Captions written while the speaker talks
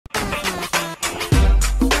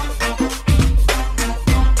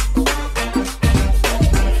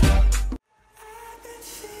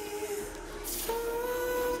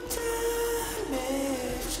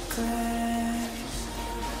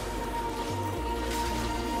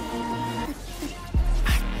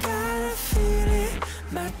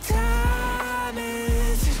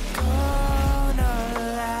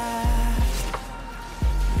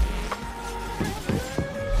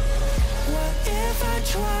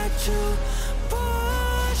to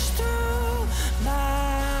push through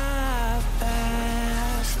my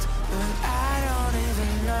past, but I don't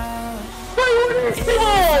even know.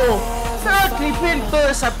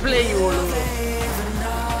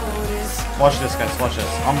 Watch this, guys, watch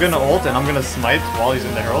this. I'm gonna ult and I'm gonna smite while he's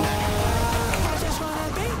in the herald.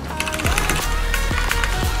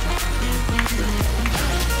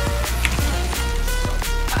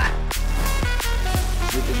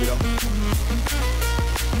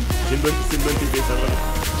 C'est une bonne TP, ça, vraiment.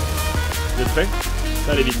 Vous êtes prêts?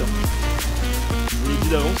 Ça allait vite, hein. Je vous le dis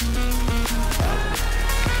d'avance.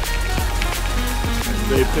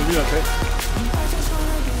 Vous avez prévenu après.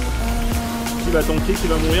 Qui va tanker, qui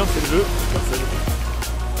va mourir, c'est le jeu. Personne.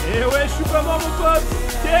 Et ouais, je suis pas mort, mon pote.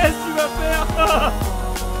 Qu'est-ce que tu vas faire?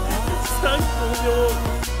 5 pour 0.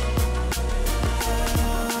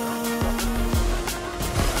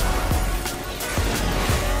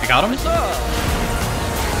 I got him?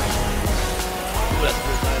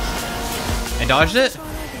 I dodged it?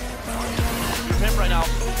 I'm him right now.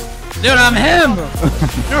 Dude, I'm him!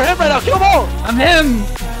 You're him right now, kill him all! I'm him!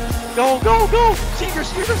 Go, go, go! See, you're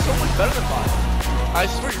so much better than mine. I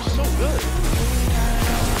swear, you're so good.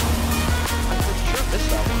 I for sure missed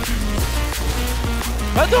that one.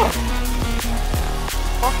 Panda!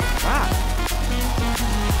 Fucking crap.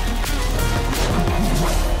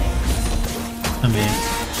 I'm in.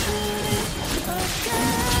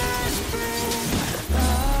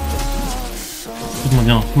 Écoute-moi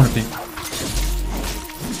bien, fous-moi la paix.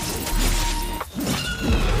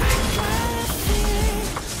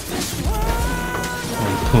 Oh,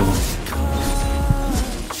 trop bon.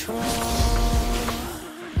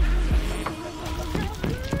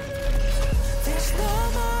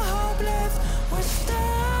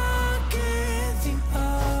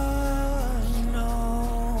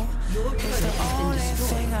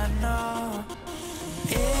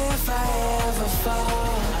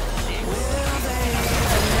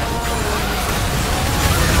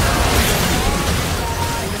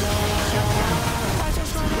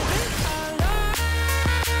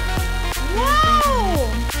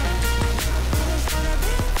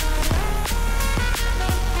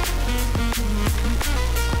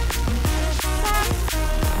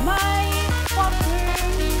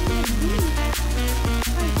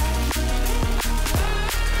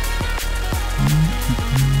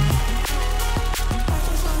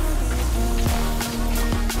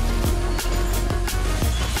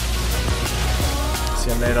 See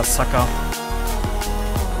you later, sucker.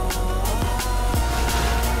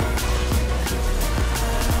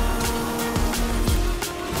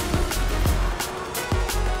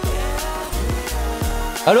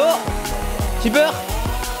 Allô? Keeper?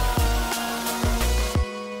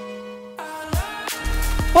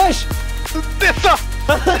 Wesh! Descends!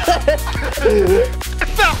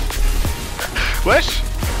 Descends! Wesh!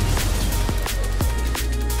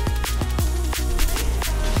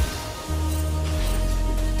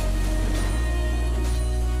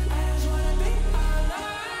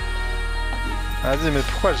 Vas-y, mais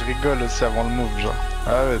pourquoi je rigole aussi avant le move, genre?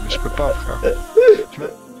 Ah ouais, mais je peux pas, frère.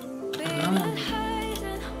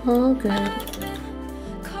 Oh god.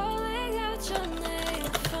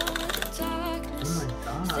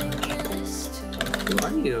 Who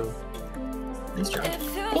are you? Nice job.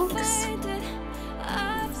 Thanks.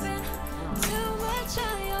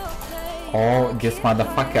 Oh, this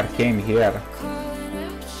motherfucker came here.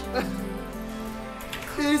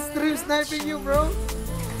 He's stream sniping you, bro.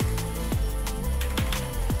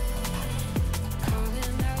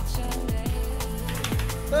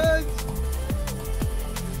 Nice.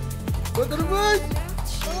 Go to the bush.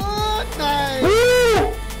 Oh, nice. Woo!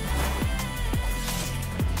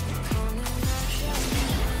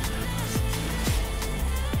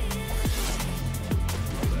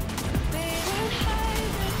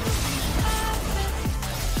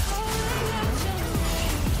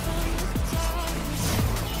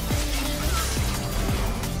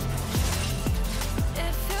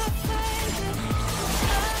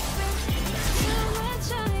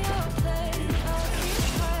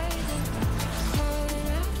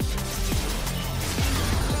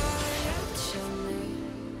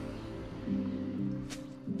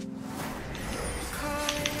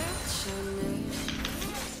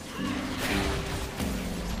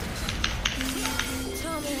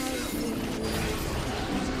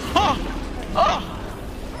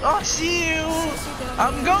 Oh, see you!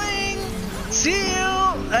 I'm going! See you!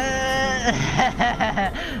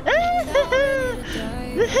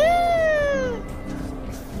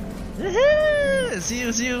 See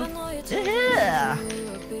you, see you! Yeah!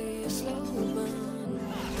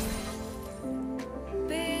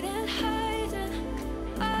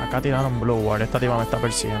 Acá tiraron Blue Ward. Esta tipa me está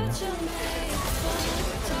persiguiendo.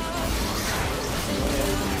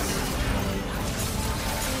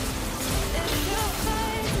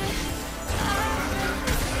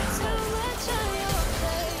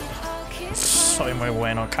 Soy muy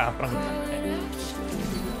bueno, cabrón.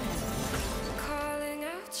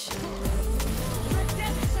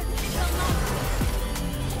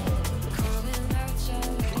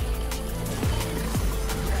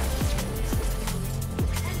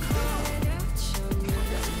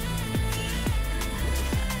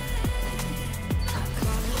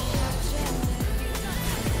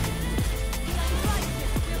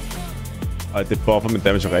 Ej, det buffer min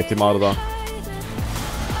damage rigtig meget, det der.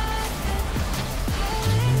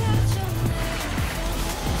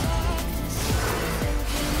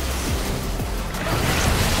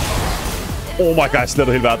 Oh my god, jeg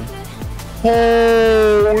sletter hele verden.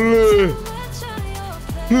 Holy!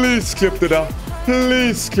 Please klip det der.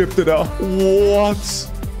 Please klip det der. What?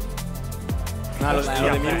 Nada, lo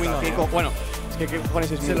de mi win, bueno. ¿Qué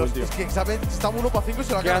cojones es mi win, tío? Es que ¿sabes? Está 1 para 5 y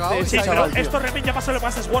se lo ha cargado. Sí, pero esto realmente ya pasó lo que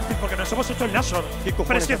pasa es worth it porque nos hemos hecho el Nashor.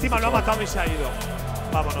 Pero es que encima lo ha matado y se ha ido.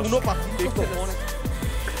 Vámonos. 1 para 5.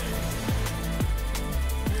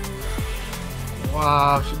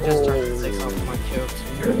 Wow, she just tried to take off my kills.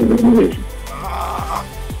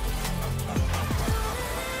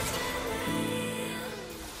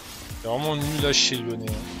 C'est vraiment nul à chier, le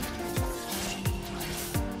nez.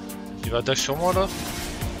 Il va dash sur moi là.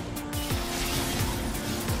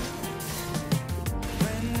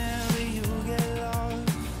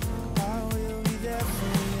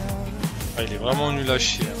 Ah, il est vraiment nul à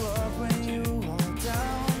chier.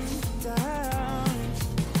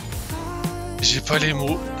 J'ai pas les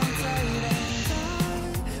mots.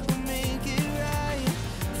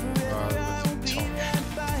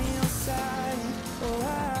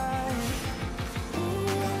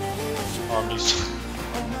 Ah, mais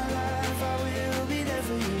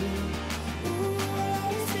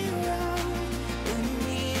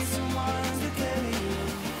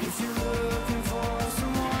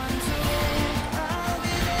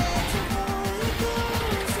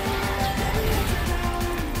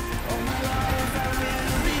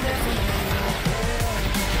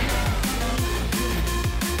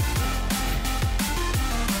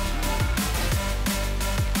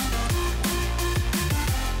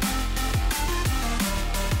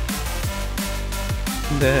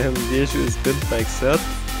The issue is built by Xert.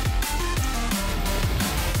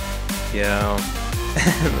 Yeah,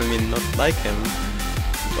 I mean not like him,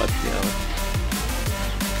 but yeah.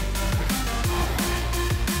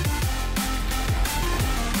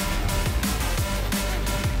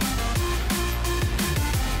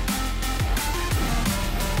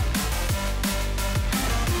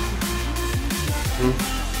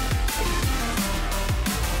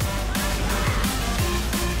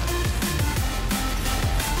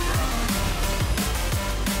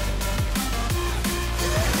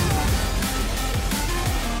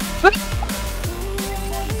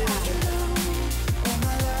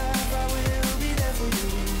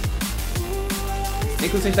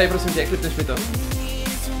 Nikus nicht da, prosím tě, klipneš mi to.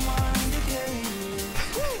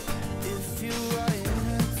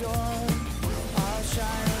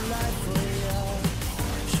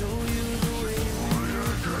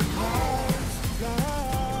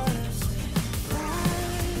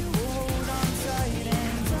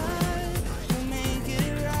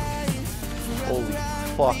 Holy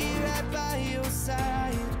fuck.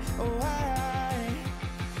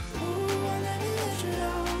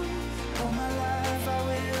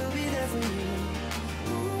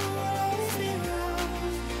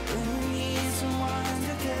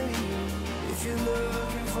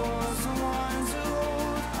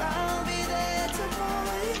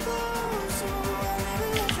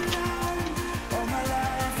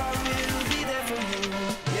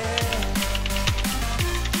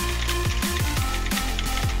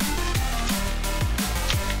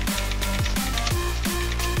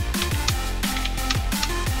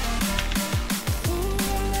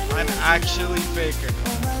 I'm actually faking.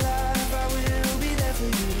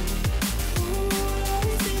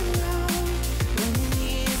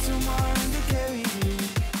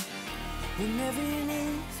 Whenever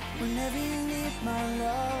you need my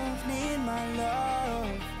love, need my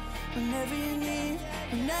love. Whenever you need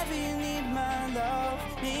my love,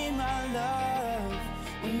 need my love.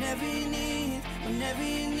 Whenever you need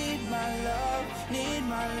my love, need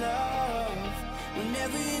my love.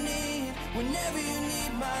 Whenever you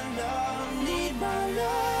need my love, need my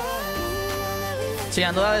love. Sí,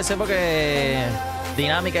 ando de ADC porque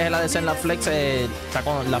Dinámica es el ADC en la flex. Está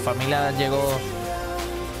con la familia, llegó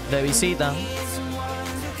de visita.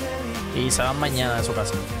 Y se van mañana de su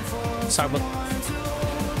casa. Salvo.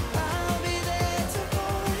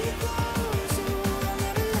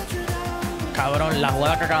 Cabrón, la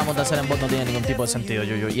jugada que acabamos de hacer en bot no tiene ningún tipo de sentido,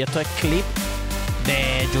 Yuyu. Y esto es clip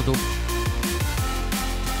de YouTube.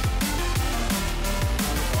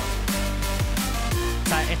 O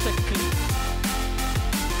sea, esto es clip.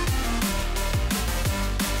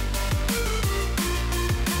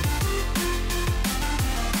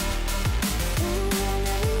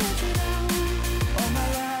 All my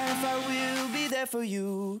life I will be there for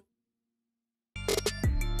you.